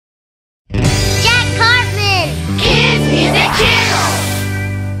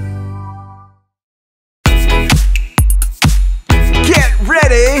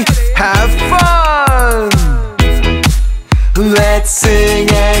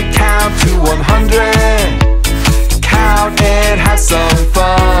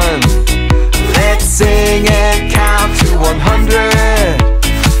sing and count to 100.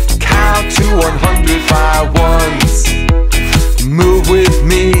 Count to 100 by ones. Move with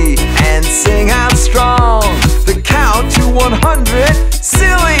me and sing out strong the count to 100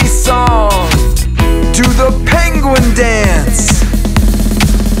 silly song. Do the penguin dance.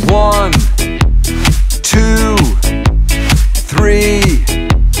 1, 2, 3,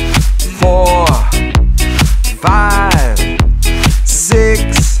 4, 5,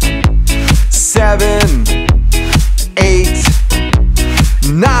 6, 7, 8,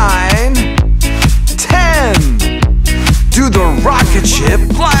 9, 10. Do the Rocketship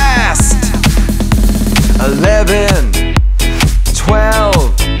Blast. 11,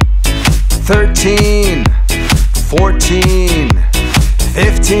 12, 13, 14,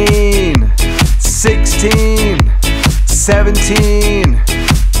 15, 16, 17,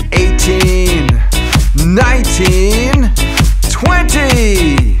 18, 19,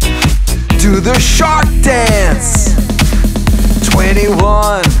 20. Do the shark dance.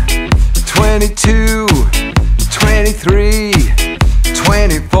 21, 22, 23,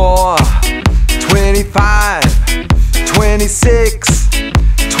 24, 25, 26,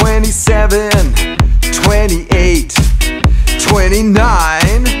 27, 28,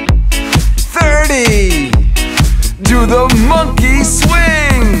 29, 30. Do the monkey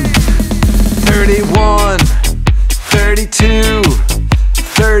swing. 31, 32,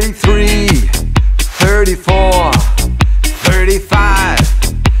 33, 34, 35,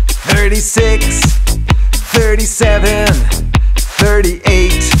 36, 37,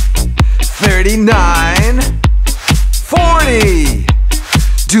 38, 39, 40.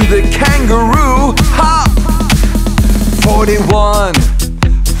 Do the kangaroo hop. 41,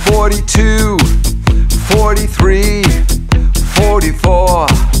 42, 43, 44,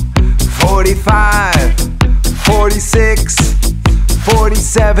 45, 46,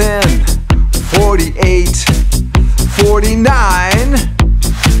 47, 48, 49,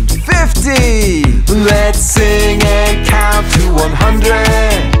 50. Let's sing and count to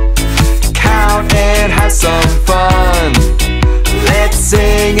 100. Count and have some fun. Let's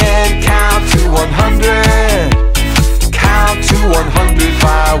sing and count to 100. Count to 100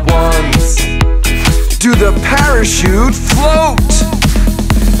 by ones. Do the parachute float.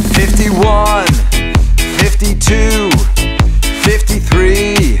 51, 52,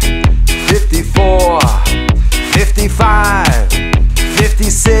 53, 54, 55,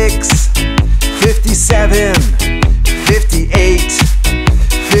 56, 57, 58,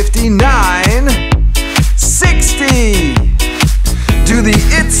 59, 60. Do the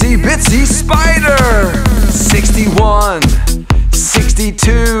itsy bitsy spider. 61,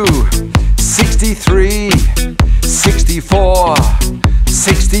 62, 63, 64,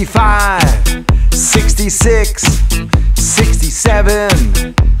 65, 66,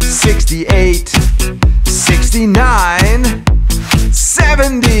 67, 68, 69,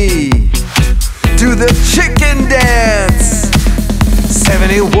 70. Do the chicken dance.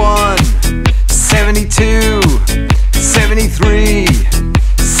 71, 72, 73,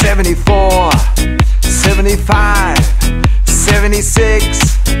 74, 75,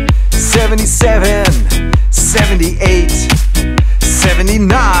 76, 77, 78,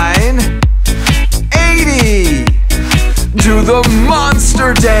 79, 80. Do the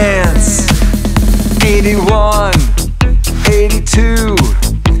monster dance. 81, 82,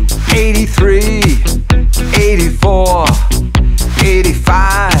 83, 84,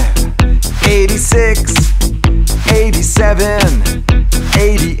 85, 86, 87,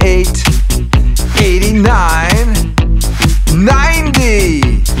 88, 89, 90.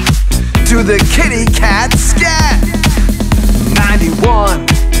 Do the Kitty Cat Scat. 91,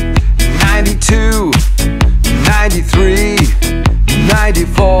 92, 93,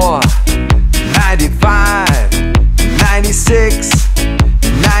 94, 95, 96,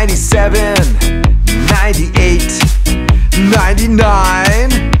 97, 98,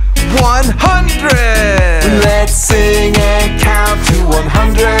 99, 100. Let's sing and count to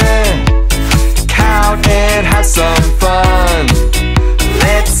 100. Count and have some fun.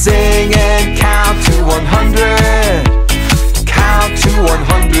 Let's sing and count to 100. Count to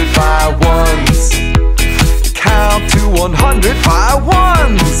 100 by ones. Count to 100 by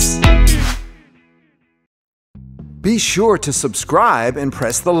ones. Be sure to subscribe and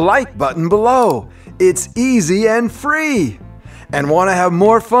press the like button below. It's easy and free. And want to have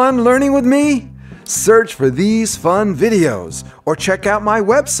more fun learning with me? Search for these fun videos or check out my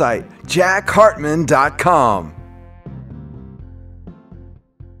website, jackhartmann.com.